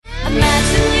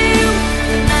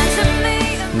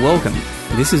Welcome.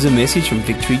 This is a message from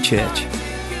Victory Church.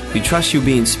 We trust you'll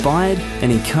be inspired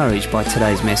and encouraged by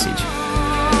today's message.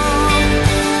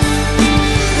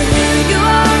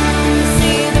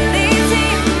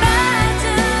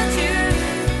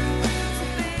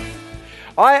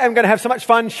 I am going to have so much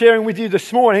fun sharing with you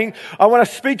this morning. I want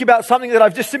to speak about something that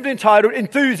I've just simply entitled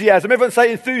Enthusiasm. Everyone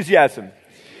say enthusiasm.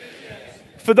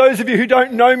 For those of you who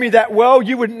don't know me that well,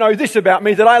 you wouldn't know this about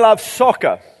me, that I love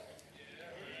soccer.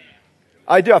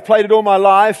 I do. I've played it all my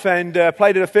life and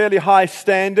played at a fairly high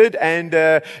standard and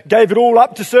gave it all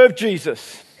up to serve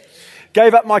Jesus.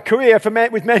 Gave up my career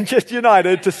with Manchester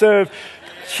United to serve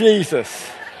Jesus.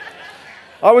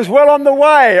 I was well on the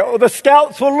way. The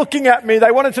scouts were looking at me.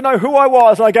 They wanted to know who I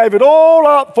was. I gave it all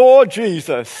up for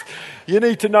Jesus. You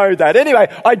need to know that.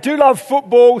 Anyway, I do love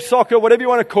football, soccer, whatever you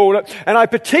want to call it. And I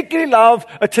particularly love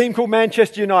a team called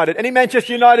Manchester United. Any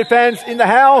Manchester United fans in the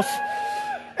house?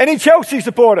 Any Chelsea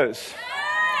supporters?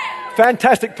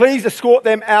 Fantastic. Please escort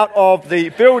them out of the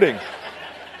building.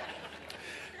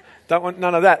 Don't want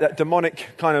none of that demonic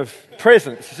kind of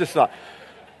presence.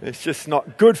 It's just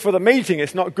not good for the meeting.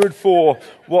 It's not good for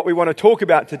what we want to talk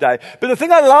about today. But the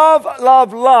thing I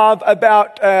love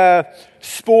about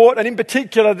sport, and in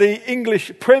particular the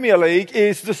English Premier League,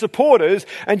 is the supporters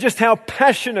and just how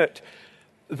passionate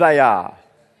they are.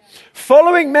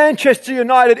 Following Manchester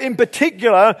United in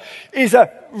particular is a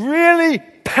really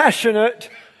passionate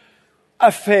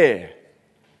affair.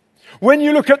 When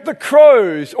you look at the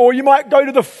Crows, or you might go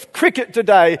to the cricket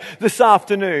this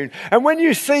afternoon, and when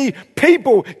you see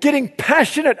people getting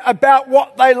passionate about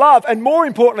what they love, and more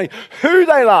importantly, who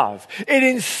they love, it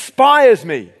inspires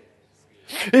me.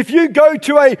 If you go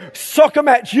to a soccer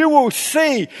match, you will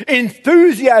see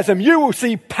enthusiasm, you will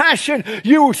see passion,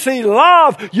 you will see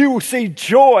love, you will see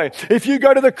joy. If you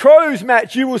go to the Crows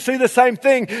match, you will see the same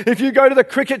thing. If you go to the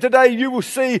cricket today, you will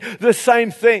see the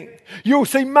same thing. You'll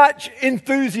see much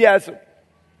enthusiasm.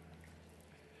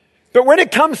 But when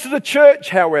it comes to the church,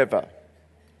 however,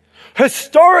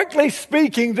 historically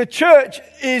speaking, the church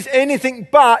is anything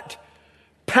but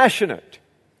passionate.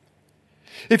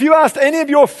 If you asked any of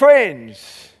your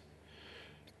friends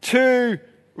to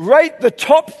rate the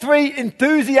top 3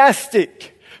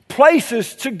 enthusiastic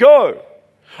places to go,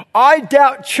 I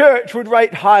doubt church would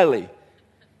rate highly.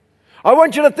 I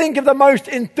want you to think of the most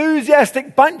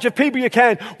enthusiastic bunch of people you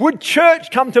can. Would church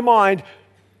come to mind?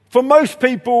 For most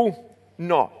people,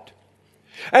 not.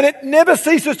 And it never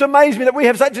ceases to amaze me that we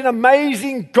have such an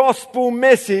amazing gospel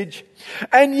message,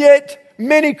 and yet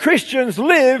many Christians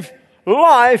live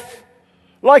life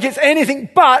like it's anything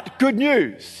but good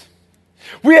news.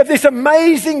 We have this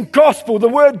amazing gospel. The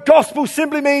word gospel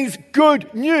simply means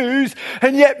good news,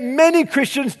 and yet many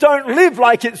Christians don't live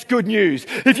like it's good news.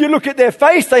 If you look at their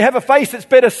face, they have a face that's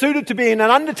better suited to being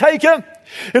an undertaker.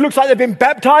 It looks like they've been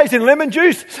baptized in lemon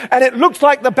juice, and it looks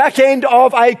like the back end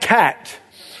of a cat.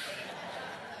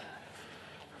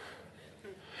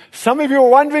 Some of you are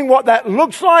wondering what that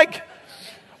looks like.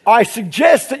 I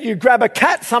suggest that you grab a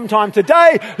cat sometime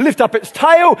today, lift up its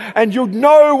tail, and you'll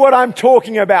know what I'm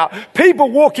talking about.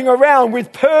 People walking around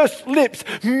with pursed lips,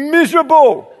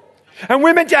 miserable. And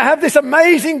we're meant to have this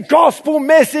amazing gospel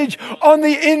message on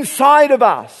the inside of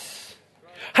us.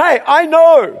 Hey, I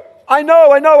know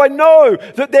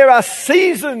that there are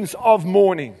seasons of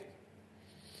mourning.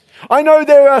 I know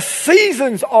there are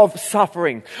seasons of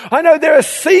suffering. I know there are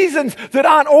seasons that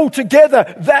aren't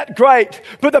altogether that great.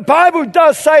 But the Bible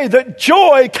does say that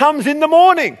joy comes in the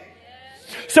morning.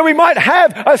 So we might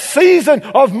have a season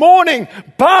of mourning,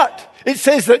 but it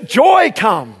says that joy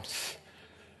comes.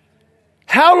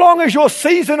 How long has your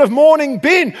season of mourning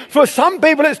been? For some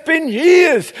people it's been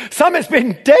years. Some it's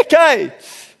been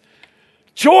decades.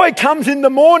 Joy comes in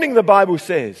the morning, the Bible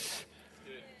says.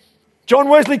 John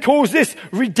Wesley calls this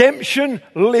redemption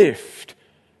lift.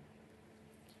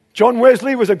 John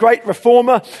Wesley was a great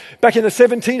reformer back in the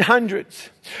 1700s.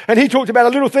 And he talked about a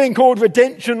little thing called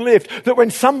redemption lift, that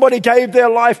when somebody gave their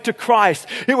life to Christ,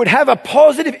 it would have a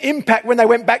positive impact when they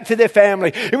went back to their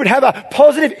family. It would have a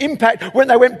positive impact when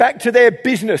they went back to their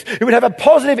business. It would have a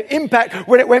positive impact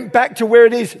when it went back to where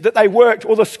it is that they worked,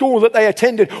 or the school that they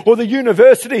attended, or the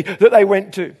university that they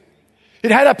went to.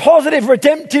 It had a positive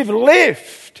redemptive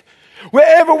lift.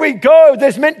 Wherever we go,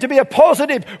 there's meant to be a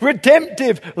positive,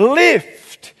 redemptive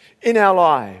lift in our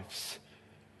lives.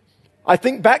 I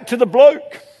think back to the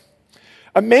Bloke,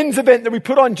 a men's event that we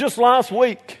put on just last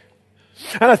week.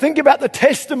 And I think about the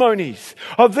testimonies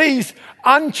of these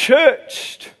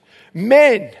unchurched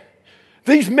men,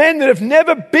 these men that have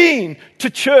never been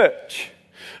to church.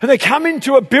 And they come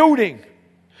into a building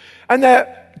and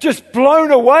they're just blown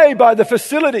away by the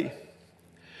facility.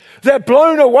 They're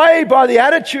blown away by the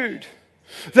attitude.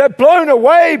 They're blown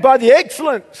away by the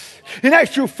excellence. In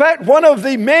actual fact, one of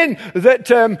the men that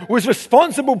was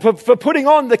responsible for putting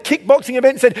on the kickboxing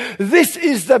event said, "This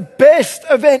is the best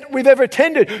event we've ever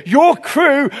attended. Your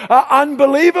crew are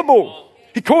unbelievable."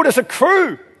 He called us a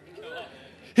crew.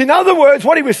 In other words,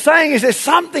 what he was saying is there's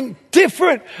something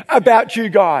different about you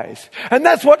guys. And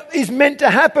that's what is meant to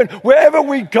happen. Wherever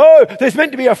we go, there's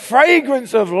meant to be a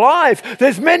fragrance of life.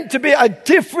 There's meant to be a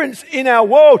difference in our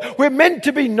world. We're meant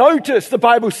to be noticed. The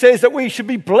Bible says that we should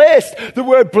be blessed. The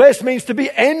word blessed means to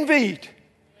be envied.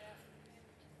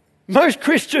 Most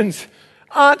Christians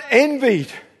aren't envied.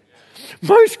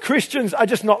 Most Christians are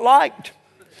just not liked.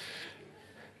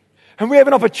 And we have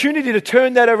an opportunity to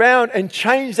turn that around and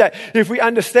change that if we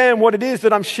understand what it is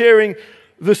that I'm sharing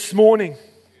this morning.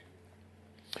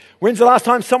 When's the last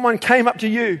time someone came up to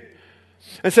you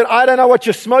and said, "I don't know what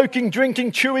you're smoking,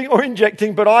 drinking, chewing, or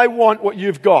injecting, but I want what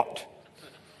you've got"?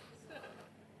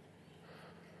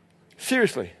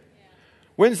 Seriously.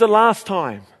 When's the last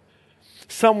time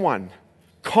someone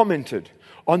commented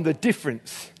on the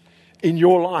difference in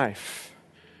your life?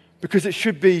 Because it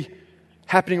should be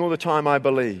happening all the time, I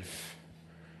believe.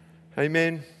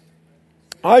 Amen.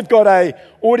 I've got a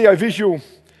audio-visual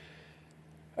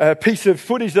piece of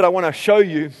footage that I want to show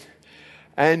you.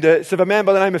 And it's of a man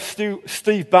by the name of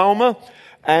Steve Ballmer.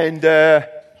 And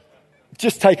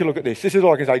just take a look at this. This is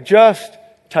all I can say. Just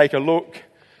take a look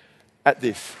at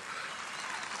this.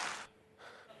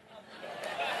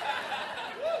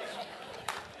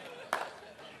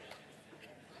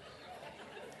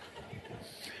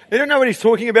 You don't know what he's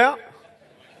talking about?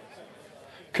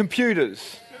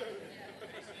 Computers.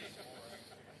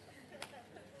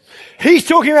 He's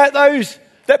talking about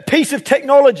that piece of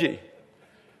technology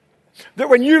that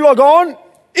when you log on,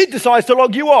 it decides to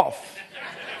log you off.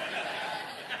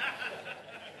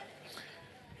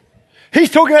 He's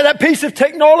talking about that piece of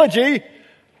technology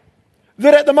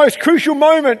that at the most crucial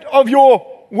moment of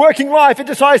your working life, it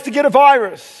decides to get a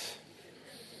virus.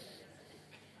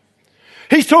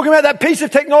 He's talking about that piece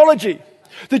of technology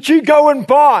that you go and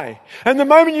buy, and the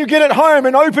moment you get it home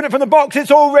and open it from the box, it's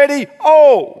already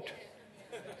old.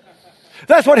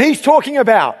 That's what he's talking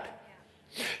about.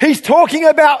 He's talking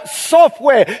about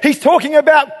software. He's talking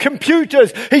about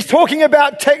computers. He's talking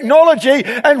about technology,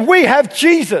 and we have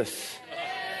Jesus.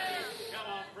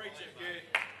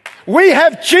 We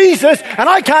have Jesus, and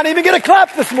I can't even get a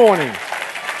clap this morning.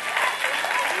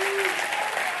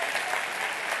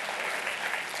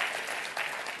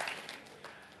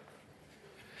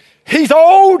 He's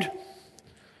old,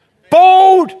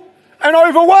 bald, and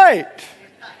overweight.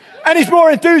 And he's more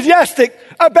enthusiastic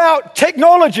about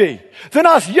technology than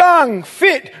us young,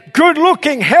 fit,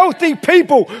 good-looking, healthy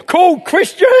people called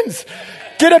Christians.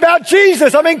 Get about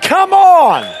Jesus. I mean, come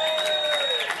on.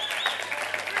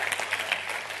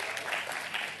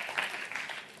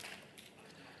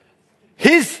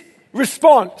 His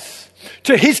response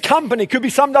to his company could be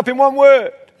summed up in one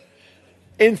word: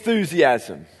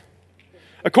 enthusiasm.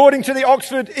 According to the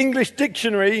Oxford English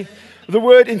Dictionary, the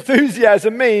word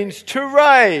enthusiasm means to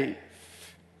rave,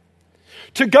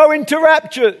 to go into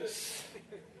raptures,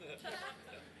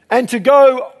 and to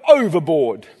go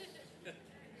overboard.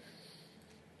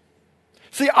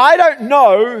 See, I don't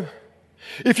know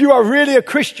if you are really a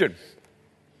Christian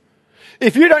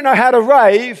if you don't know how to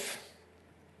rave,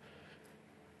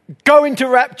 go into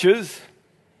raptures,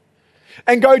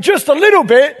 and go just a little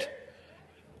bit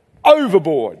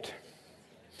overboard.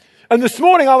 And this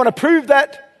morning I want to prove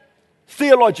that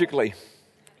theologically.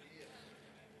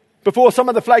 Before some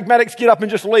of the phlegmatics get up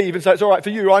and just leave and say, it's all right for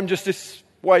you, I'm just this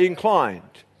way inclined.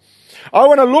 I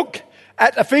want to look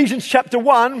at Ephesians chapter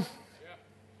 1,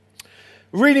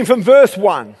 reading from verse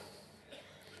 1.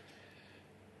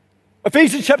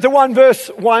 Ephesians chapter 1 verse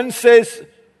 1 says,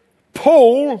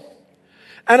 Paul,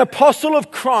 an apostle of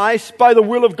Christ by the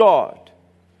will of God,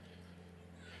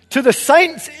 to the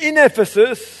saints in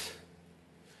Ephesus,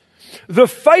 the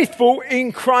faithful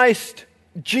in Christ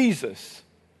Jesus.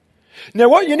 Now,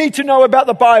 what you need to know about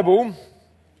the Bible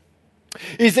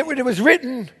is that it was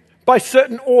written by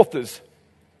certain authors.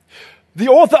 The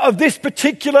author of this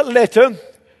particular letter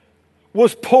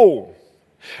was Paul.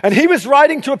 And he was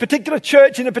writing to a particular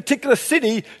church in a particular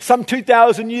city some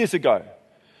 2,000 years ago.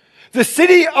 The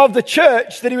city of the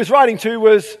church that he was writing to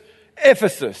was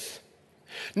Ephesus.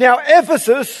 Now,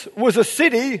 Ephesus was a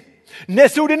city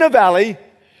nestled in a valley,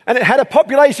 and it had a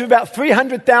population of about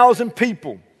 300,000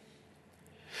 people.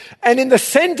 And in the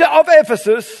center of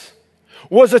Ephesus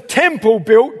was a temple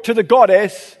built to the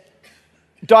goddess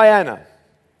Diana.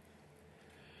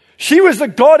 She was the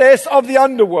goddess of the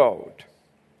underworld.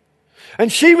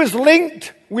 And she was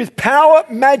linked with power,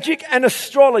 magic, and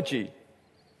astrology.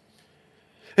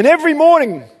 And every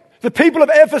morning, the people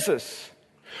of Ephesus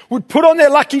would put on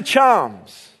their lucky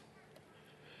charms.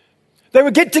 They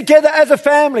would get together as a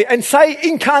family and say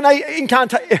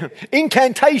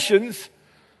incantations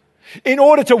in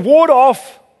order to ward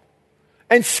off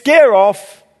and scare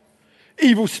off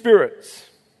evil spirits.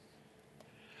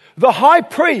 The high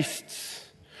priests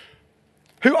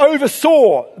who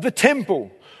oversaw the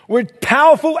temple were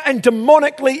powerful and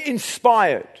demonically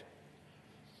inspired.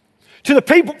 To the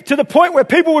point where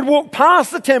people would walk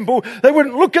past the temple, they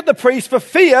wouldn't look at the priest for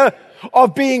fear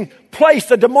of being placed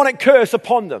a demonic curse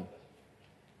upon them.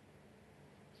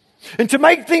 And to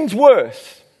make things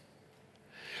worse,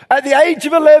 at the age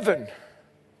of 11,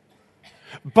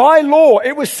 by law,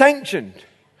 it was sanctioned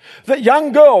that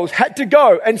young girls had to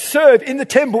go and serve in the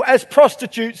temple as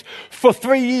prostitutes for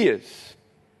 3 years.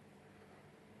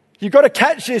 You've got to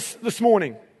catch this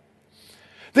morning.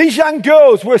 These young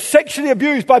girls were sexually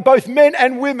abused by both men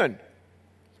and women.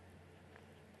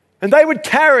 And they would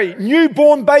carry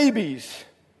newborn babies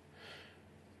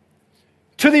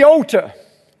to the altar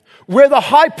where the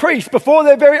high priest, before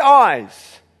their very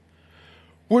eyes,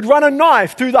 would run a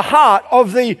knife through the heart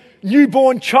of the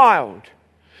newborn child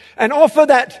and offer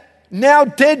that now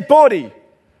dead body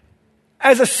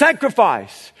as a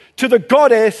sacrifice to the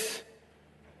goddess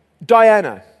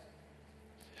Diana.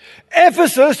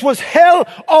 Ephesus was hell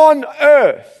on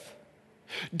earth.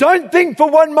 Don't think for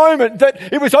one moment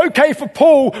that it was okay for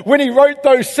Paul when he wrote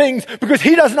those things, because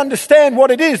he doesn't understand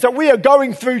what it is that we are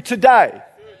going through today.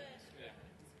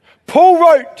 Paul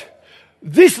wrote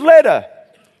this letter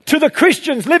to the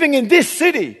Christians living in this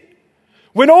city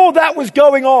when all that was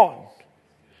going on.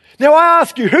 Now I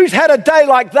ask you, who's had a day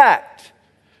like that?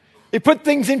 It put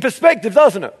things in perspective,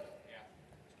 doesn't it?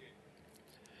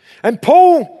 And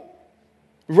Paul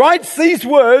writes these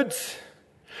words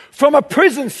from a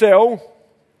prison cell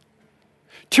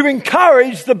to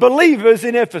encourage the believers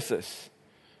in Ephesus.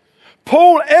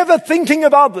 Paul, ever thinking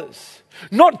of others,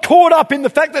 not caught up in the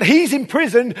fact that he's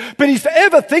imprisoned, but he's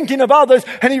forever thinking of others,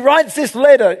 and he writes this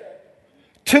letter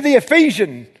to the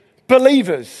Ephesian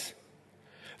believers,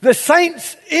 the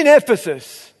saints in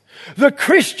Ephesus, the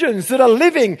Christians that are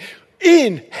living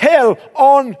in hell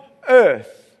on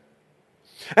earth.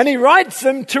 And he writes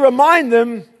them to remind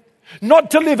them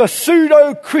not to live a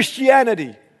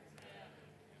pseudo-Christianity,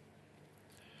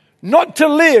 not to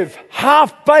live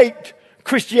half-baked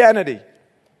Christianity.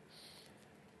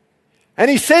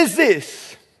 And he says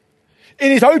this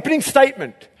in his opening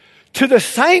statement to the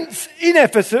saints in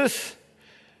Ephesus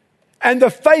and the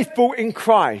faithful in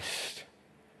Christ.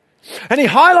 And he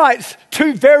highlights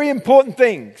two very important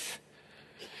things.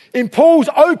 In Paul's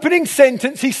opening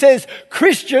sentence, he says,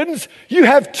 Christians, you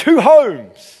have two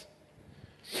homes.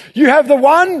 You have the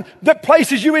one that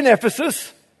places you in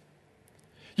Ephesus.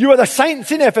 You are the saints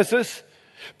in Ephesus.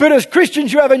 But as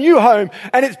Christians, you have a new home,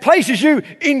 and it places you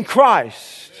in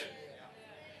Christ.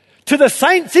 To the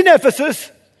saints in Ephesus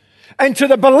and to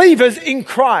the believers in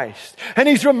Christ. And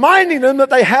he's reminding them that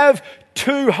they have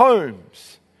two homes.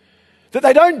 That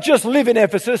they don't just live in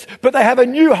Ephesus, but they have a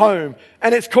new home,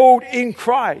 and it's called in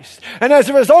Christ. And as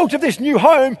a result of this new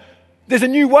home, there's a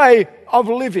new way of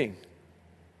living.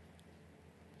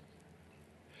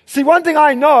 See, one thing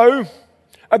I know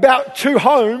about two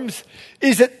homes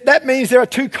is that means there are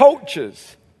two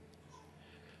cultures.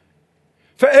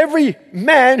 For every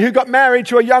man who got married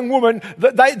to a young woman,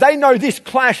 they know this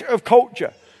clash of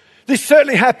culture. This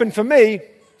certainly happened for me.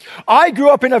 I grew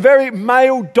up in a very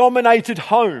male-dominated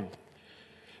home.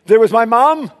 There was my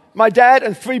mum, my dad,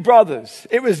 and 3 brothers.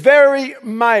 It was very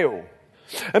male.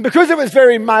 And because it was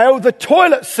very male, the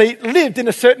toilet seat lived in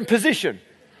a certain position.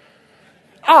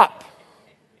 Up.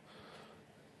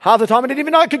 Half the time I didn't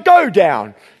even know it could go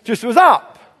down. Just was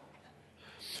up.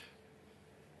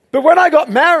 But when I got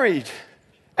married,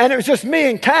 and it was just me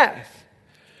and Kath,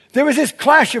 there was this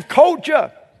clash of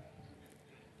culture.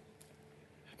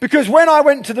 Because when I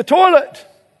went to the toilet,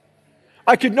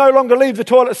 I could no longer leave the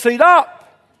toilet seat up.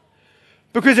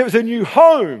 Because it was a new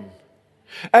home.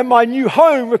 And my new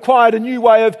home required a new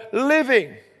way of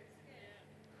living.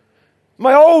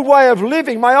 My old way of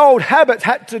living, my old habits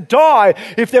had to die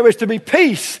if there was to be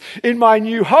peace in my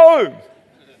new home.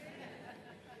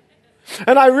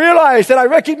 And I realized and I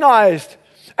recognized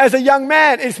as a young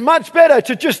man, it's much better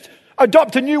to just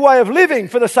adopt a new way of living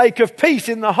for the sake of peace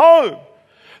in the home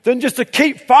than just to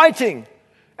keep fighting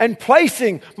and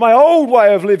placing my old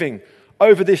way of living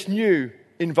over this new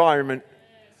environment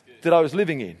that I was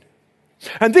living in.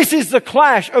 And this is the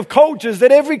clash of cultures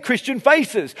that every Christian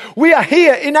faces. We are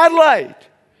here in Adelaide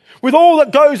with all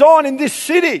that goes on in this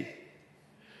city.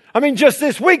 I mean, just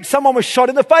this week, someone was shot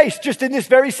in the face, just in this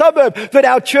very suburb that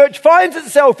our church finds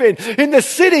itself in. In the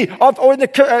city of, or in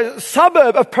the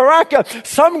suburb of Paraka,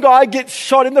 some guy gets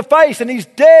shot in the face and he's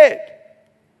dead.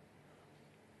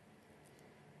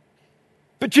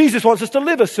 But Jesus wants us to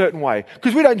live a certain way,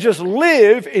 because we don't just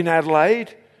live in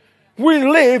Adelaide, we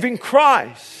live in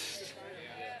Christ.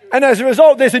 And as a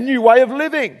result, there's a new way of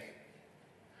living.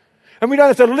 And we don't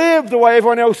have to live the way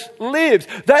everyone else lives.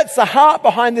 That's the heart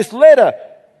behind this letter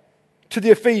to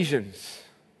the Ephesians.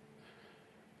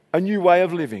 A new way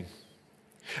of living.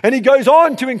 And he goes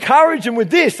on to encourage them with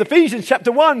this, Ephesians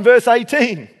chapter 1, verse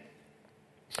 18.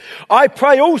 I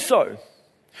pray also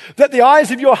that the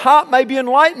eyes of your heart may be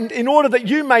enlightened, in order that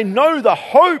you may know the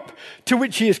hope to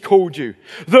which he has called you,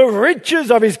 the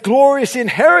riches of his glorious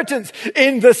inheritance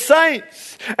in the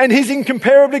saints, and his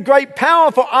incomparably great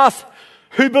power for us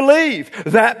who believe.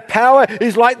 That power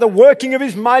is like the working of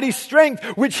his mighty strength,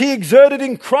 which he exerted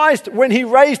in Christ when he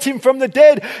raised him from the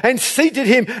dead and seated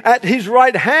him at his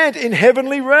right hand in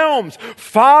heavenly realms,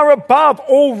 far above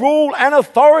all rule and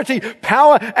authority,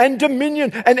 power and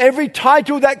dominion, and every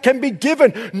title that can be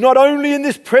given, not only in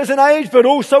this present age, but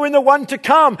also in the one to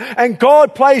come. And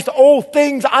God placed all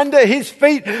things under his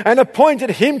feet and appointed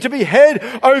him to be head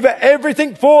over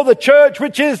everything for the church,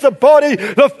 which is the body,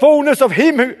 the fullness of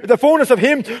him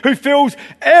who fills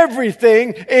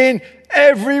everything in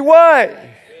every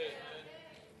way.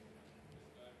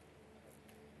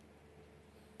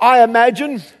 I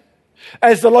imagine,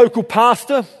 as the local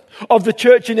pastor of the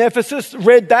church in Ephesus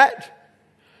read that,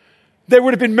 there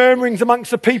would have been murmurings amongst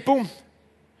the people.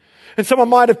 And someone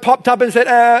might have popped up and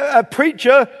said,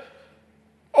 preacher,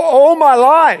 all my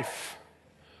life,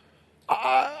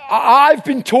 I've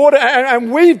been taught,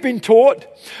 and we've been taught,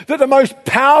 that the most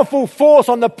powerful force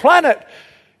on the planet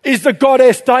is the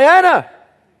goddess Diana.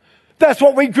 That's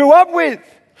what we grew up with.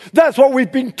 That's what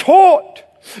we've been taught.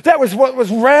 That was what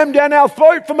was rammed down our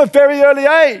throat from a very early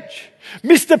age.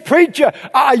 Mr. Preacher,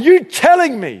 are you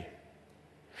telling me?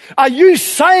 Are you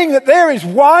saying that there is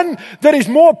one that is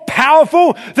more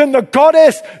powerful than the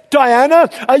goddess Diana?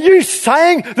 Are you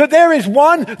saying that there is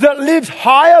one that lives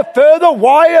higher, further,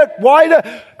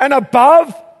 wider, and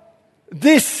above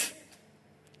this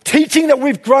teaching that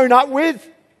we've grown up with?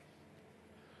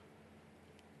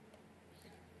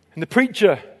 And the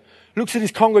preacher looks at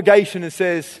his congregation and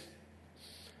says,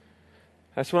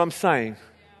 that's what I'm saying.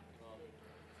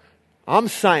 I'm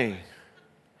saying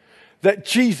that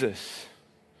Jesus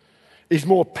is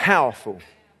more powerful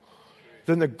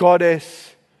than the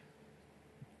goddess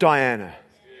Diana.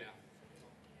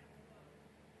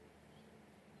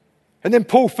 And then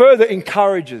Paul further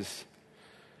encourages.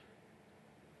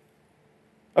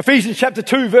 Ephesians chapter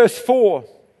 2 verse 4.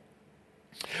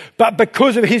 But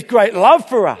because of his great love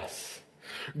for us,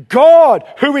 God,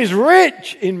 who is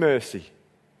rich in mercy,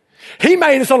 he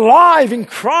made us alive in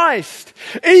Christ,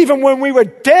 even when we were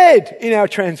dead in our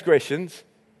transgressions.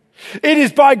 It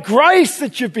is by grace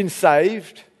that you've been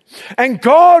saved. And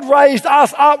God raised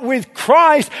us up with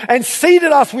Christ and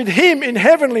seated us with him in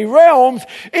heavenly realms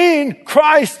in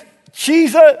Christ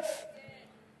Jesus.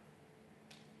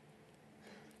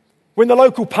 When the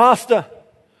local pastor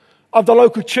of the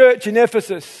local church in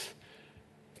Ephesus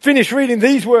finished reading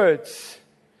these words,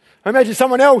 I imagine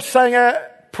someone else saying,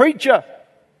 preacher,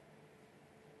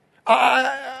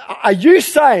 are you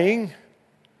saying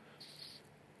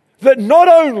that not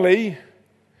only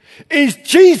is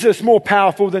Jesus more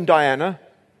powerful than Diana,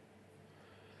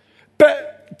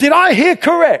 but did I hear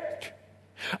correct?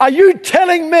 Are you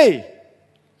telling me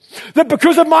that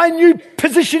because of my new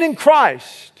position in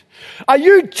Christ, are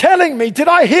you telling me, did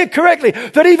I hear correctly,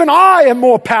 that even I am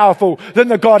more powerful than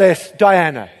the goddess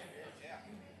Diana?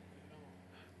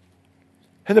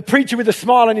 And the preacher, with a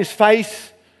smile on his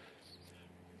face,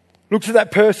 looks at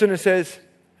that person and says,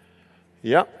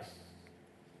 yep.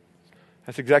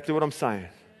 That's exactly what I'm saying.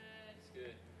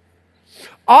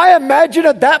 I imagine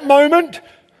at that moment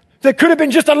there could have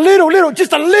been just a little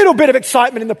bit of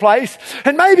excitement in the place,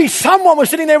 and maybe someone was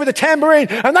sitting there with a tambourine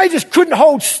and they just couldn't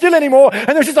hold still anymore, and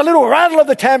there was just a little rattle of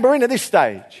the tambourine at this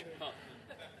stage.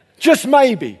 Just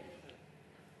maybe.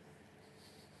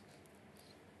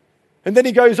 And then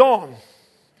he goes on,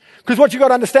 because what you've got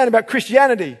to understand about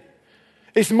Christianity,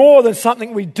 it's more than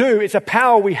something we do. It's a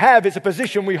power we have. It's a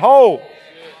position we hold.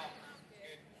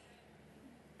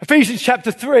 Ephesians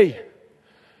chapter 3.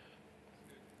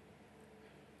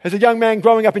 As a young man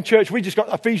growing up in church, we just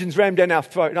got Ephesians rammed down our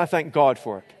throat, and I thank God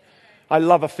for it. I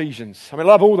love Ephesians. I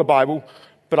love all the Bible,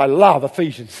 but I love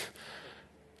Ephesians.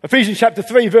 Ephesians chapter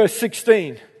 3, verse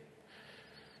 16.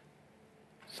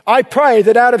 I pray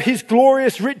that out of his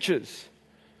glorious riches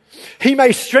He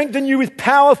may strengthen you with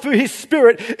power through his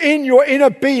Spirit in your inner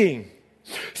being,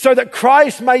 so that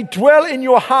Christ may dwell in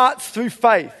your hearts through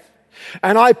faith.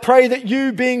 And I pray that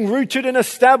you, being rooted and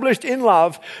established in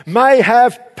love, may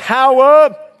have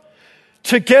power,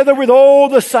 together with all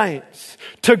the saints,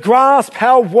 to grasp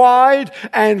how wide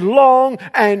and long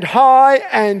and high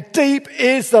and deep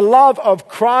is the love of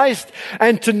Christ,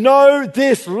 and to know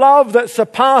this love that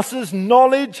surpasses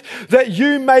knowledge, that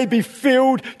you may be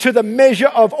filled to the measure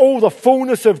of all the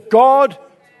fullness of God.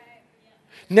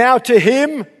 Now to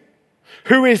him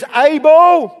who is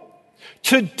able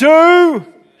to do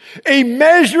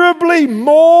immeasurably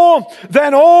more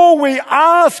than all we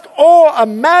ask or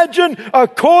imagine,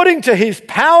 according to his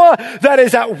power that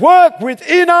is at work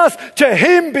within us. To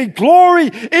him be glory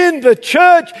in the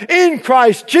church in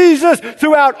Christ Jesus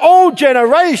throughout all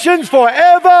generations,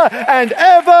 forever and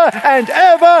ever and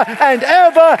ever and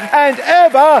ever and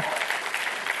ever.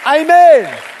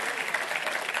 Amen.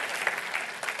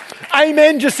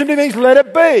 Amen just simply means let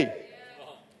it be.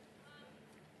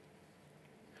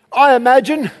 I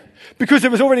imagine, because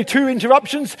there was already 2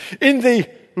 interruptions in the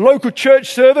local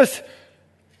church service,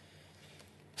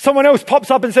 someone else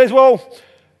pops up and says, well,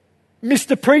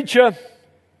 Mr. Preacher,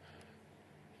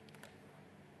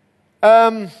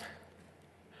 I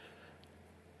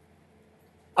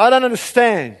don't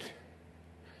understand.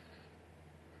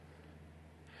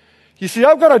 You see,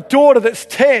 I've got a daughter that's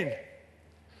 10.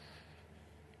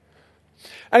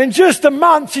 And in just a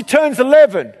month, she turns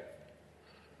 11.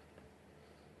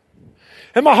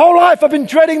 And my whole life I've been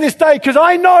dreading this day, because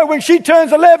I know when she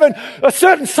turns 11, a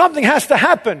certain something has to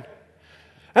happen.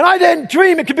 And I didn't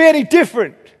dream it could be any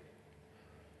different.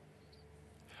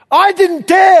 I didn't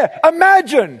dare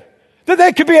imagine that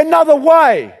there could be another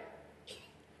way.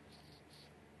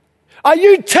 Are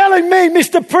you telling me,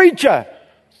 Mr. Preacher,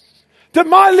 that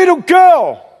my little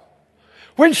girl,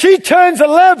 when she turns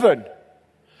 11,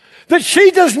 that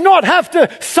she does not have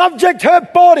to subject her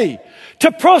body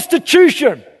to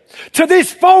prostitution, to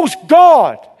this false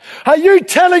god? Are you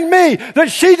telling me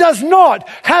that she does not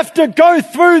have to go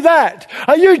through that?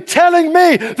 Are you telling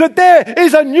me that there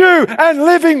is a new and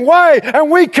living way and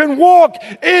we can walk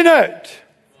in it?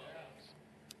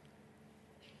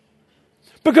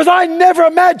 Because I never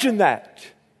imagined that.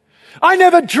 I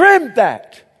never dreamt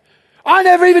that. I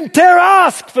never even dare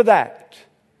ask for that.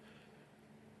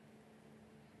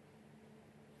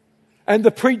 And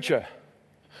the preacher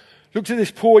looks at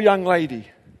this poor young lady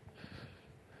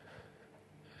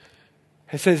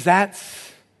and says,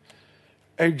 that's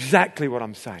exactly what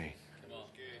I'm saying.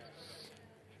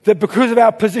 That because of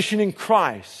our position in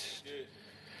Christ,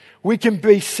 we can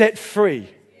be set free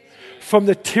from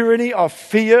the tyranny of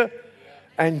fear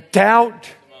and doubt,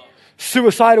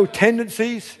 suicidal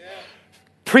tendencies,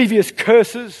 previous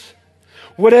curses,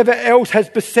 whatever else has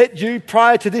beset you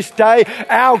prior to this day.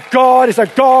 Our God is a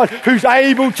God who's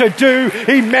able to do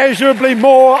immeasurably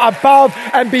more above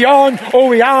and beyond all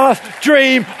we ask,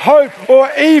 dream, hope, or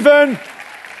even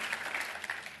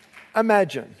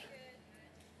imagine.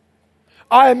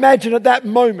 I imagine at that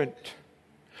moment,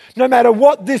 no matter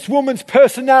what this woman's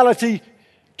personality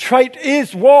trait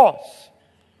was,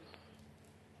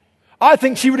 I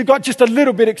think she would have got just a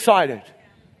little bit excited.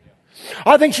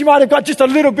 I think she might have got just a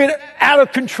little bit out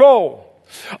of control.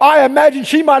 I imagine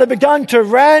she might have begun to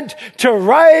rant, to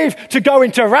rave, to go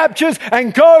into raptures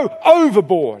and go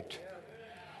overboard.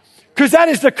 Because that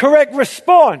is the correct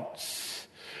response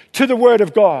to the Word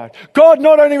of God. God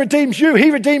not only redeems you,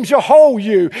 He redeems your whole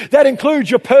you. That includes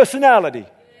your personality.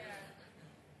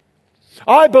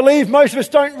 I believe most of us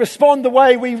don't respond the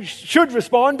way we should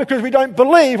respond because we don't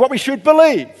believe what we should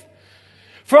believe.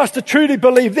 For us to truly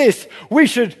believe this, we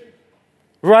should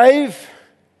rave,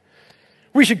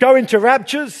 we should go into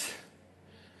raptures,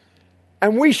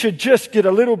 and we should just get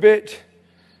a little bit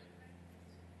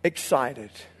excited.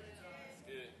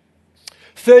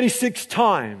 36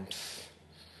 times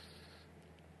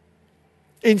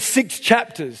in 6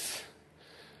 chapters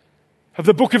of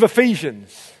the book of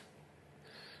Ephesians,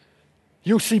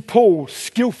 you'll see Paul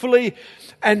skillfully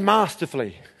and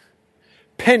masterfully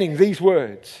penning these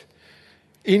words.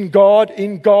 In God,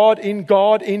 in God, in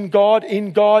God, in God,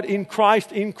 in God, in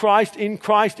Christ, in Christ, in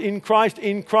Christ, in Christ,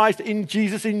 in Christ, in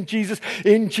Jesus, in Jesus,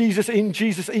 in Jesus, in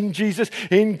Jesus, in Jesus,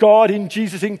 in God, in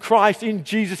Jesus, in Christ, in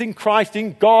Jesus, in Christ,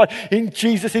 in God, in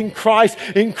Jesus, in Christ,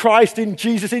 in Christ, in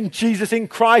Jesus, in Jesus, in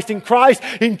Christ, in Christ,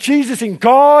 in Jesus, in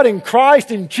God, in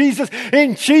Christ, in Jesus,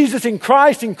 in Jesus, in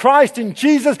Christ, in Christ, in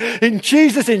Jesus, in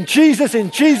Jesus, in Jesus, in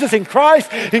Jesus, in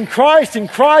Christ, in Christ, in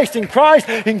Christ, in Christ,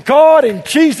 in God, in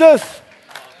Jesus.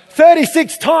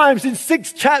 36 times in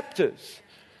 6 chapters.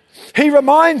 He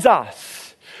reminds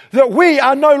us That we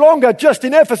are no longer just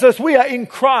in Ephesus, we are in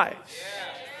Christ.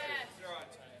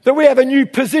 That we have a new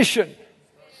position.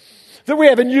 That we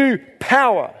have a new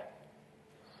power.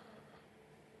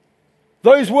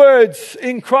 Those words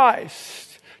in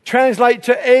Christ translate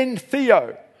to en theo.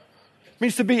 It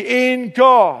means to be in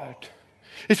God.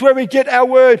 It's where we get our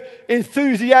word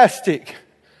enthusiastic.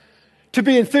 To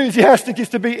be enthusiastic is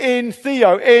to be in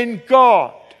theo, in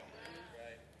God.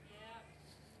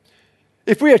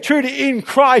 If we are truly in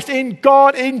Christ, in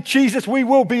God, in Jesus, we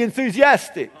will be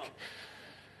enthusiastic.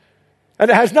 And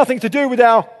it has nothing to do with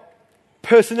our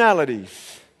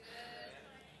personalities.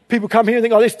 People come here and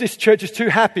think, oh, this church is too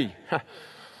happy.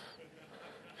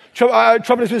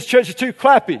 Trouble is, this church is too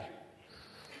clappy.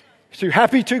 It's too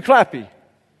happy, too clappy.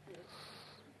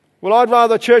 Well, I'd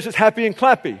rather a church that's happy and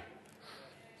clappy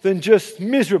than just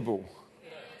miserable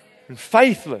and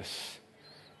faithless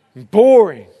and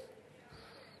boring.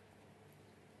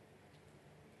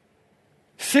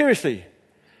 Seriously,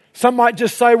 some might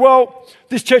just say, well,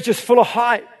 this church is full of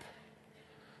hype.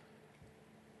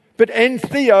 But en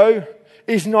theo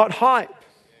is not hype.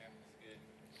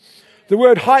 The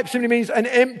word hype simply means an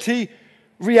empty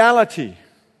reality.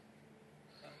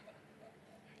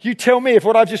 You tell me if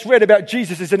what I've just read about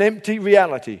Jesus is an empty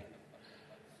reality.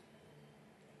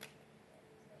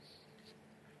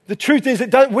 The truth is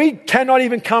that we cannot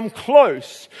even come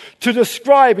close to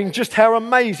describing just how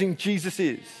amazing Jesus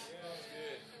is.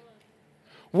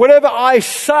 Whatever I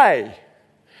say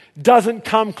doesn't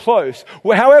come close.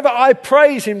 However I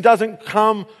praise him doesn't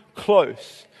come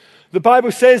close. The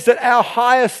Bible says that our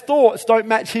highest thoughts don't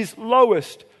match his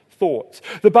lowest thoughts.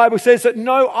 The Bible says that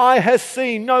no eye has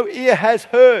seen, no ear has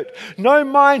heard, no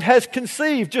mind has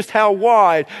conceived just how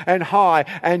wide and high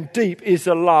and deep is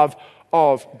the love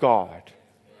of God.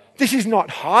 This is not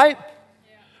hype.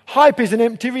 Hype is an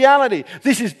empty reality.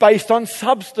 This is based on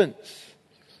substance.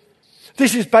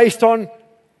 This is based on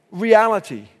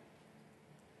reality.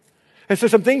 And so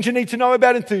some things you need to know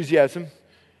about enthusiasm.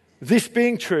 This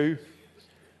being true.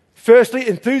 Firstly,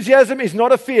 enthusiasm is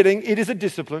not a feeling, it is a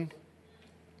discipline.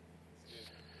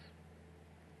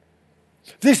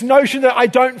 This notion that I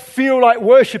don't feel like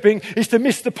worshiping is to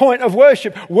miss the point of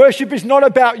worship. Worship is not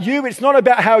about you. It's not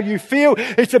about how you feel.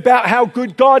 It's about how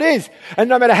good God is. And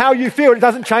no matter how you feel, it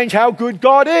doesn't change how good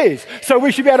God is. So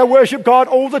we should be able to worship God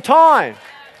all the time.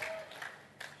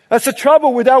 That's the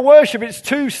trouble with our worship. It's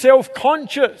too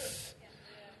self-conscious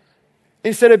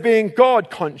instead of being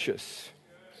God-conscious.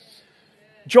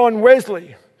 John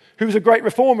Wesley, who was a great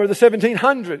reformer of the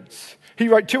 1700s, he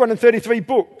wrote 233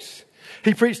 books.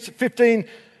 He preached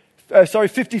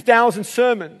 50,000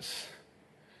 sermons.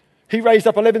 He raised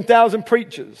up 11,000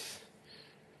 preachers.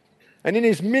 And in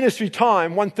his ministry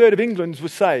time, 1/3 of England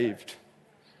was saved.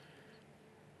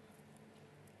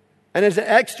 And as an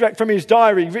extract from his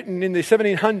diary written in the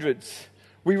 1700s,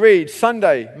 we read,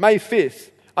 Sunday, May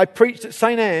 5th, I preached at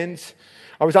St. Anne's.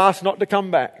 I was asked not to come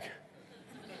back.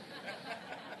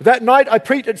 That night I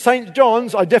preached at St.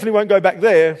 John's. I definitely won't go back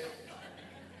there.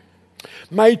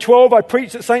 May 12, I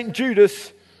preached at St.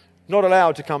 Judas, not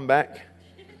allowed to come back.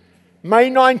 May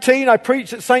 19, I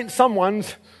preached at St.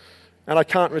 Someone's, and I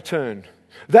can't return.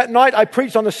 That night, I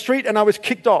preached on the street, and I was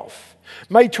kicked off.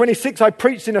 May 26, I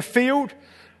preached in a field.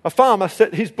 A farmer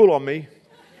set his bull on me.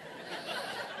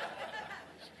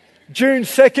 June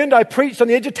 2nd, I preached on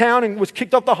the edge of town and was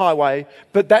kicked off the highway.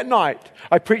 But that night,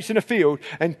 I preached in a field,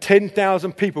 and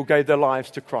 10,000 people gave their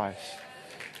lives to Christ.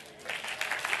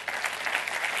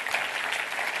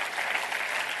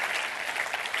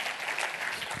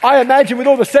 I imagine with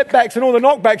all the setbacks and all the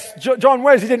knockbacks, John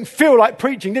Wesley didn't feel like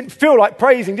preaching, didn't feel like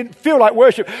praising, didn't feel like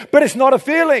worship. But it's not a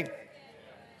feeling.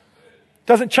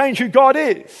 Doesn't change who God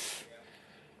is.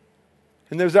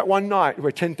 And there was that one night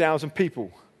where 10,000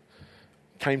 people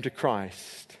came to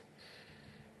Christ.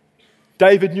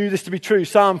 David knew this to be true.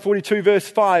 Psalm 42 verse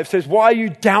 5 says, "Why are you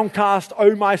downcast,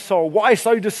 O my soul? Why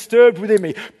so disturbed within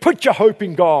me? Put your hope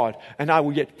in God, and I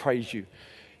will yet praise you."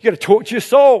 You got to talk to your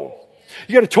soul.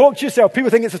 You got to talk to yourself. People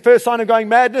think it's the first sign of going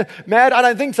mad. I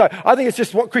don't think so. I think it's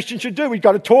just what Christians should do. We've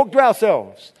got to talk to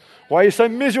ourselves. Why are you so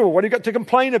miserable? What have you got to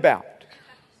complain about?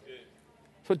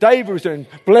 That's what David was doing.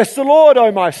 Bless the Lord, O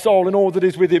my soul, and all that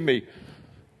is within me.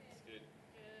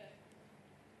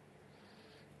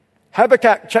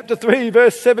 Habakkuk chapter 3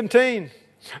 verse 17.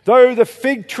 Though the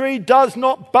fig tree does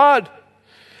not bud,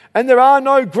 and there are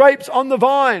no grapes on the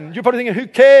vine. You're probably thinking, who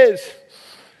cares?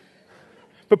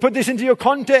 But put this into your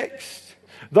context.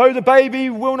 Though the baby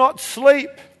will not sleep,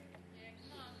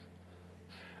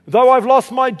 though I've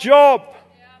lost my job,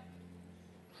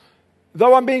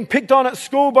 Though I'm being picked on at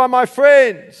school by my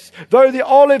friends, though the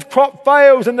olive crop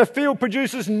fails and the field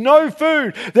produces no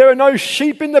food, there are no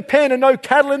sheep in the pen and no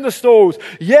cattle in the stalls,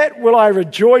 yet will I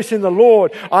rejoice in the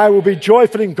Lord. I will be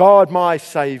joyful in God, my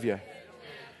Saviour.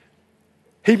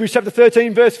 Hebrews chapter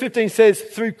 13, verse 15 says,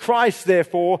 through Christ,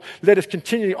 therefore, let us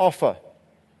continually offer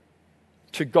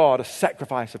to God a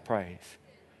sacrifice of praise.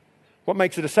 What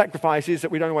makes it a sacrifice is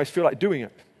that we don't always feel like doing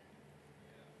it.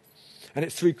 And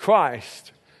it's through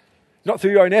Christ. Not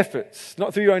through your own efforts,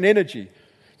 not through your own energy,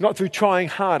 not through trying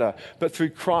harder, but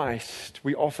through Christ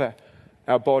we offer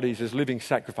our bodies as living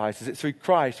sacrifices. It's through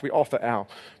Christ we offer our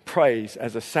praise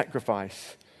as a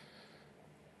sacrifice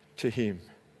to Him.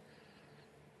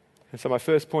 And so my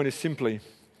first point is simply,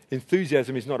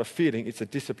 enthusiasm is not a feeling, it's a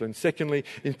discipline. Secondly,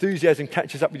 enthusiasm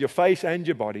catches up with your face and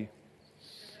your body.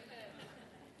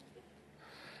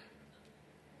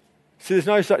 See, there's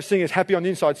no such thing as happy on the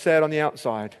inside, sad on the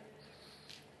outside.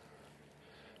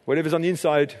 Whatever's on the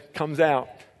inside comes out.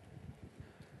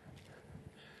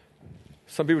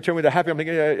 Some people tell me they're happy. I'm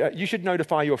thinking, you should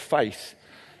notify your face.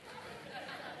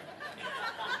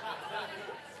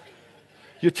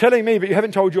 You're telling me, but you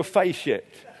haven't told your face yet.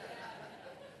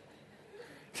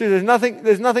 See, there's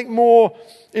nothing more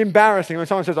embarrassing when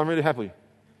someone says, I'm really happy.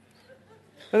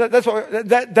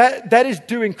 That is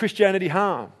doing Christianity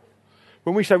harm.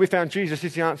 When we say we found Jesus,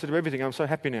 he's the answer to everything, I'm so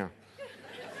happy now.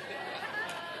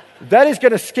 That is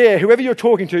going to scare whoever you're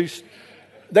talking to.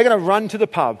 They're going to run to the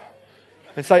pub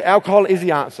and say alcohol is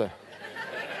the answer.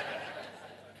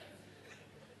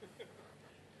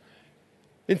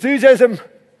 Enthusiasm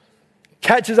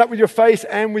catches up with your face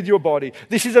and with your body.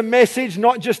 This is a message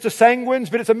not just to sanguines,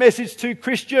 but it's a message to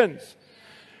Christians.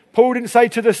 Paul didn't say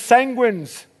to the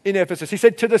sanguines in Ephesus. He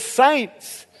said to the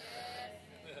saints.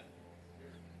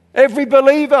 Every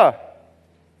believer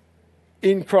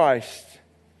in Christ.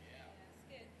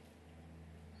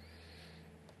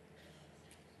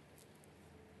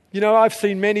 You know, I've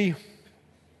seen many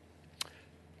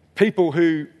people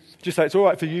who just say, it's all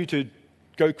right for you to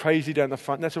go crazy down the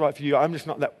front. That's all right for you. I'm just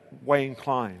not that way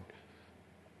inclined.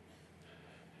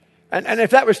 And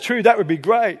if that was true, that would be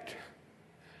great.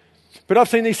 But I've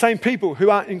seen these same people who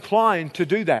aren't inclined to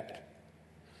do that.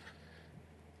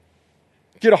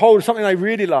 Get a hold of something they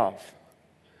really love.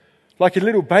 Like a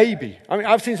little baby. I mean,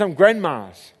 I've seen some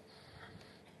grandmas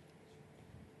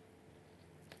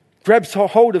grab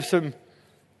hold of some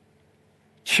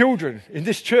children in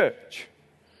this church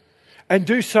and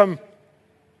do some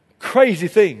crazy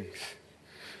things.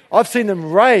 I've seen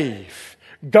them rave,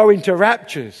 go into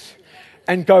raptures,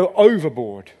 and go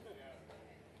overboard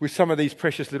with some of these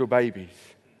precious little babies.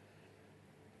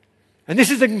 And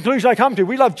this is the conclusion I come to.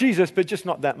 We love Jesus, but just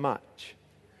not that much.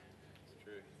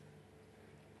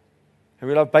 And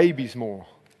we love babies more.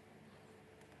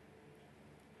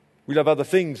 We love other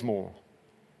things more.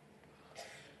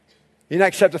 In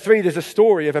Acts chapter 3, there's a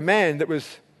story of a man that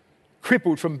was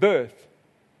crippled from birth.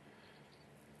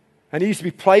 And he used to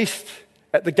be placed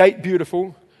at the gate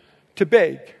beautiful to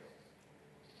beg.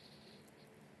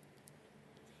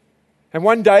 And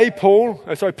one day,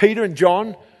 Peter and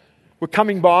John were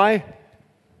coming by,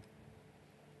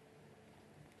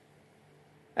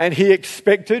 and he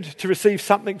expected to receive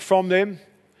something from them.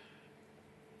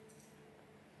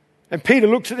 And Peter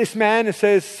looks at this man and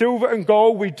says, silver and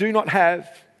gold we do not have,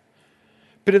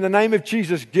 but in the name of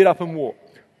Jesus, get up and walk.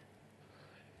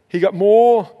 He got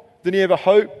more than he ever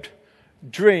hoped,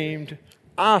 dreamed,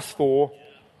 asked for,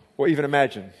 or even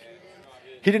imagined.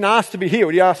 He didn't ask to be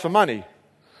healed, he asked for money.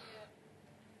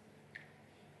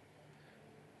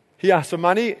 He asked for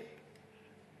money,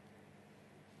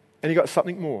 and he got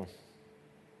something more.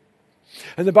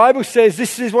 And the Bible says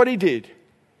this is what he did.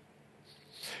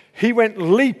 He went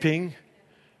leaping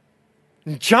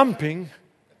and jumping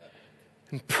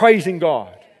and praising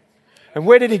God. And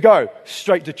where did he go?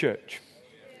 Straight to church.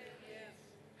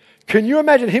 Can you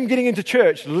imagine him getting into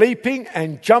church, leaping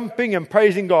and jumping and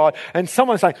praising God, and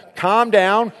someone saying, calm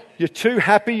down, you're too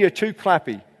happy, you're too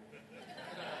clappy.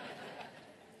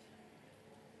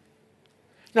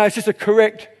 No, it's just a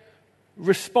correct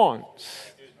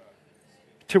response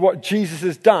to what Jesus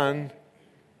has done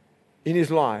in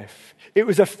his life. It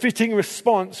was a fitting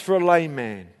response for a lame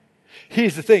man.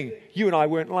 Here's the thing, you and I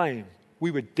weren't lame.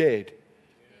 We were dead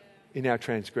in our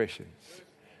transgressions.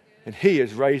 And he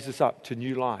has raised us up to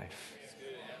new life.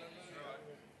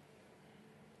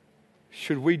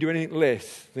 Should we do anything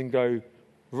less than go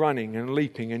running and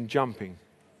leaping and jumping?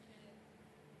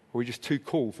 Or are we just too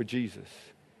cool for Jesus?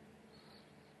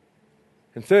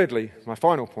 And thirdly, my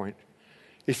final point,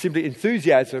 is simply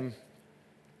enthusiasm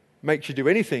makes you do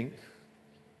anything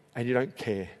and you don't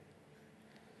care.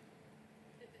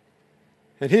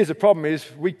 And here's the problem is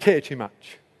we care too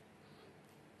much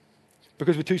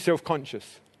because we're too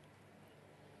self-conscious.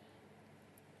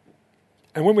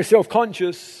 And when we're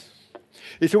self-conscious,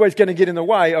 it's always going to get in the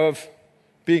way of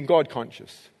being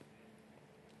God-conscious.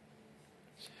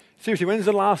 Seriously, when's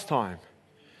the last time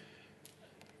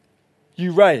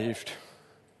you raved,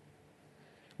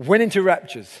 went into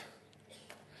raptures,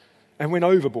 and went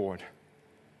overboard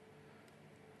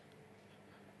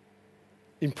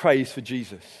in praise for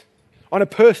Jesus on a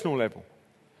personal level?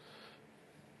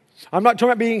 I'm not talking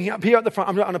about being up here at the front.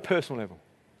 I'm on a personal level.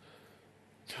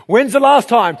 When's the last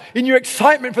time, in your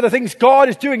excitement for the things God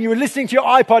is doing, you were listening to your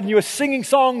iPod and you were singing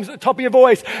songs at the top of your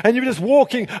voice and you were just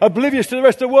walking oblivious to the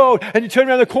rest of the world and you turn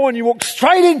around the corner and you walk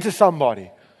straight into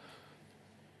somebody?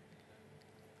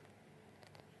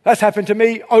 That's happened to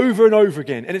me over and over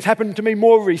again, and it's happened to me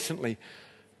more recently.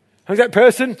 I was that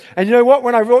person, and you know what?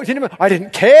 When I walked into him, I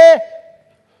didn't care.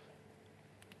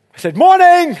 I said,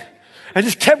 "Morning!" and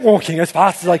just kept walking as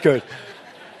fast as I could.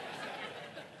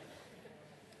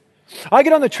 I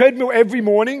get on the treadmill every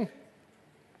morning,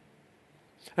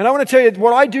 and I want to tell you,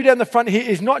 what I do down the front here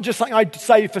is not just something I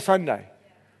save for Sunday.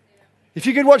 If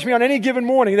you could watch me on any given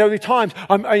morning, there will be times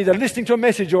I'm either listening to a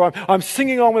message or I'm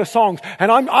singing along with the songs,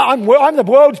 and I'm the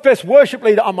world's best worship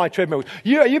leader on my treadmill.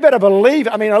 You better believe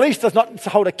it. I mean, Elise does not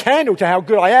hold a candle to how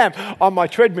good I am on my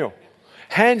treadmill.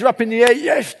 Hands are up in the air.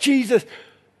 Yes, Jesus.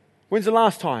 When's the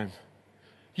last time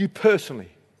you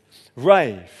personally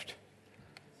raved,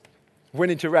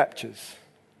 went into raptures,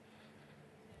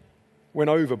 went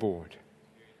overboard?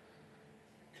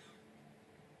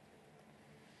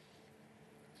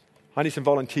 I need some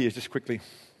volunteers just quickly.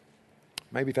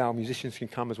 Maybe if our musicians can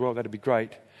come as well, that'd be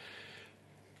great.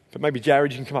 But maybe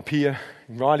Jared, you can come up here,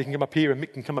 and Riley can come up here, and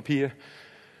Mick can come up here.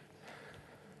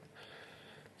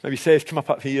 Maybe Seth, come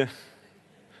up here.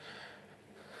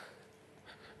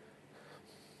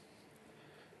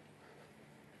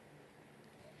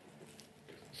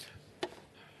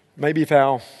 Maybe if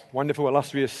our wonderful,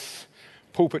 illustrious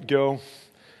pulpit girl,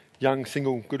 young,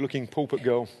 single, good-looking pulpit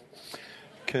girl,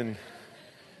 can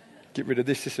get rid of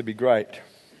this would be great.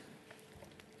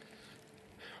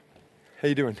 How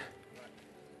you doing?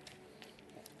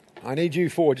 I need you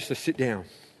four just to sit down.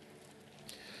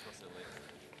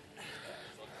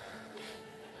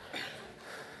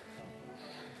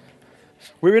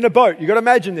 We're in a boat. You've got to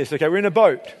imagine this, okay? We're in a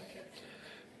boat.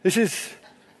 This is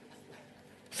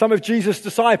some of Jesus'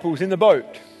 disciples in the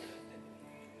boat.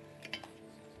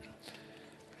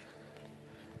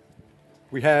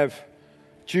 We have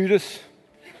Judas,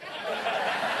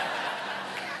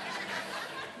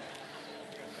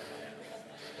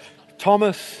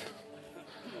 Thomas,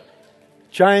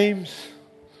 James,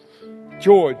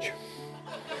 George.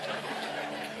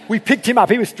 We picked him up.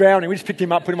 He was drowning. We just picked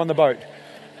him up, put him on the boat.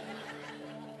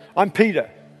 I'm Peter.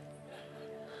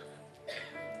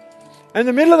 In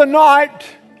the middle of the night,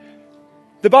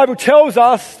 the Bible tells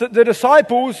us that the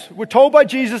disciples were told by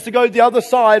Jesus to go to the other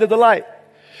side of the lake.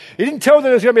 He didn't tell them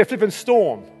there was going to be a flipping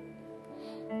storm.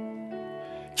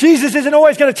 Jesus isn't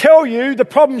always going to tell you the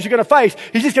problems you're going to face.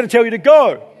 He's just going to tell you to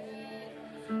go.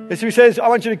 And so he says, I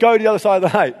want you to go to the other side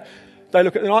of the lake. They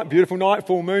look at the night, beautiful night,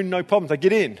 full moon, no problems. They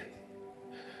get in.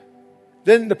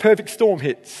 Then the perfect storm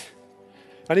hits.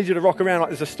 I need you to rock around like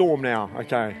there's a storm now,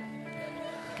 okay?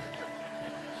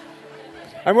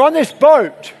 And we're on this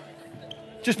boat,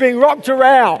 just being rocked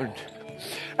around.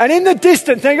 And in the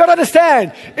distance, now you've got to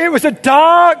understand, it was a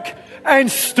dark and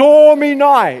stormy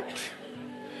night.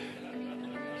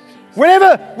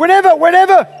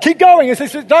 Whenever, keep going. He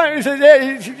says, don't, he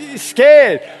says, he's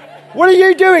scared. What are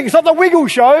you doing? It's not the Wiggle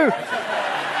Show.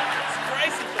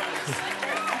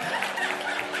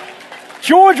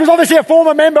 George was obviously a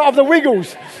former member of the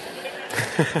Wiggles.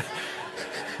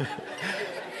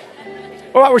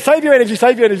 All right, well, save your energy.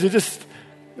 Just,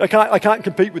 I can't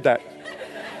compete with that.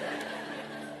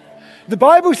 The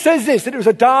Bible says this, that it was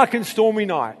a dark and stormy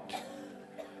night.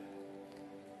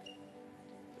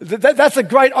 That's a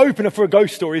great opener for a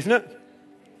ghost story, isn't it?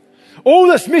 All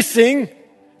that's missing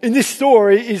in this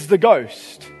story is the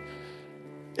ghost.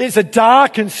 It's a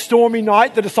dark and stormy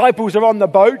night. The disciples are on the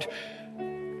boat.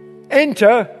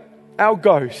 Enter our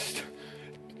ghost.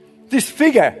 This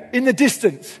figure in the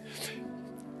distance.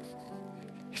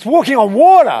 He's walking on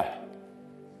water.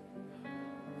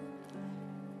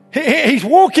 He's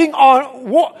walking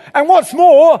on... And what's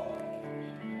more,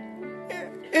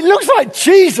 it looks like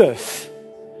Jesus.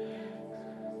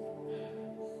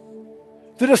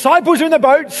 The disciples are in the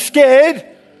boat, scared.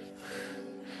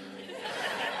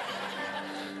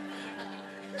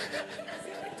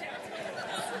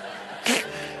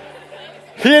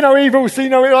 Hear no evil, see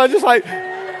no evil. I just like...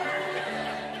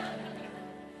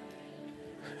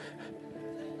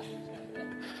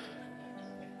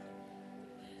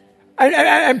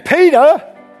 And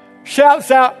Peter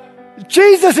shouts out,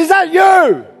 Jesus, is that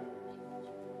you?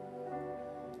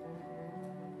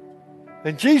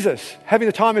 And Jesus, having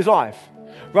the time of his life,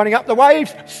 running up the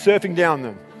waves, surfing down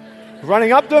them.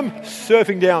 Running up them,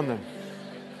 surfing down them.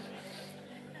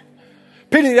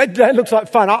 Peter, that looks like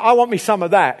fun. I want me some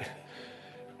of that.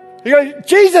 He goes,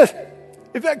 Jesus,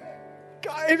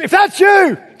 if that's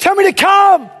you, tell me to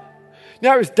come.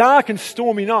 Now it was dark and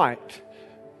stormy night.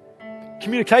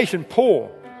 Communication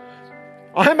poor.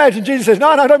 I imagine Jesus says,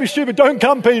 no, don't be stupid. Don't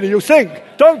come, Peter. You'll sink.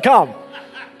 Don't come.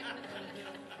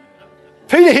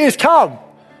 Peter hears come.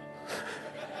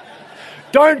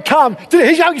 Don't come.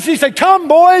 He said, come,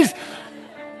 boys.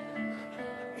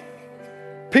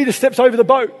 Peter steps over the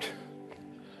boat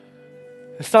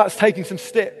and starts taking some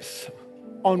steps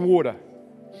on water.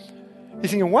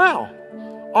 He's thinking, wow,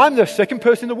 I'm the second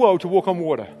person in the world to walk on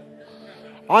water.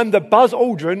 I'm the Buzz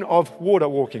Aldrin of water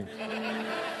walking.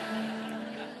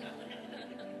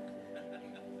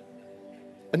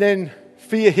 And then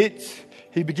fear hits.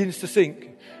 He begins to sink.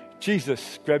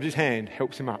 Jesus grabs his hand,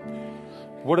 helps him up.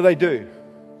 What do?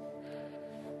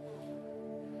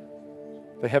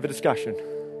 They have a discussion.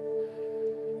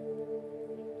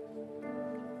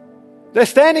 They're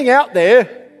standing out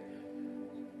there,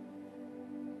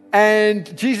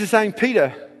 and Jesus is saying,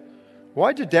 Peter,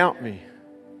 why'd you doubt me?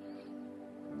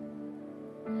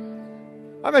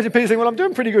 I imagine Peter saying, well, I'm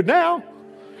doing pretty good now.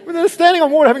 When they're standing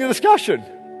on water having a discussion.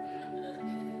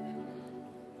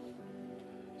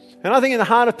 And I think in the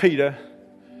heart of Peter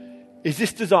is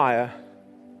this desire,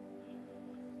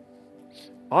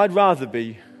 I'd rather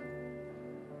be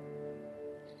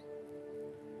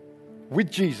with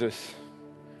Jesus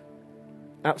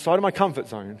outside of my comfort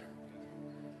zone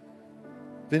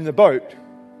than in the boat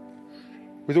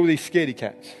with all these scaredy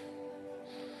cats.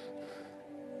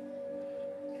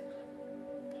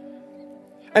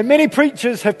 And many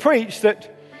preachers have preached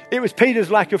that it was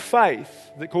Peter's lack of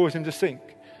faith that caused him to sink,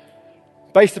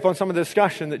 based upon some of the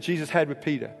discussion that Jesus had with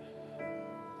Peter.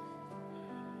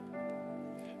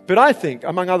 But I think,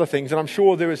 among other things, and I'm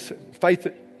sure there was faith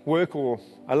at work or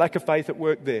a lack of faith at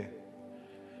work there,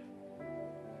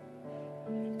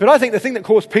 but I think the thing that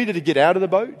caused Peter to get out of the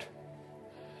boat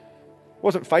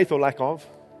wasn't faith or lack of.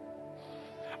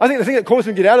 I think the thing that caused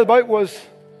him to get out of the boat was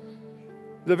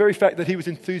the very fact that he was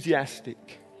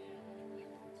enthusiastic.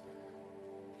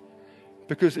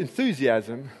 Because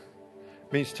enthusiasm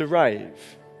means to rave,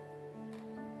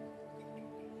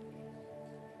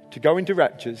 to go into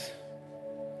raptures,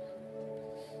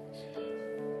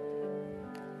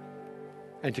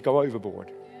 and to go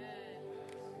overboard.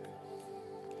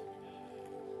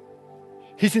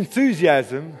 His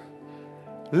enthusiasm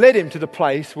led him to the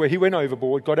place where he went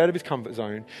overboard, got out of his comfort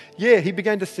zone. Yeah, he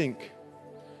began to sink,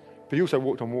 but he also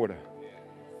walked on water.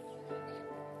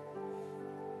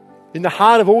 In the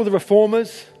heart of all the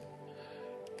reformers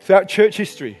throughout church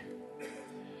history,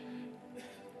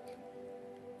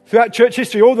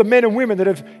 all the men and women that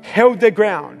have held their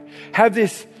ground have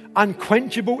this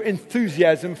unquenchable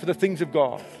enthusiasm for the things of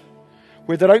God,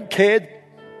 where they don't care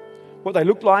what they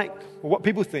look like or what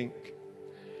people think,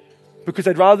 because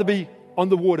they'd rather be on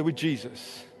the water with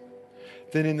Jesus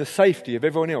than in the safety of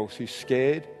everyone else who's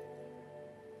scared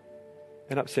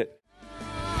and upset.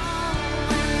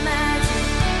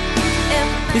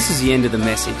 This is the end of the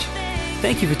message.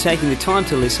 Thank you for taking the time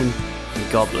to listen,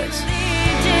 and God bless.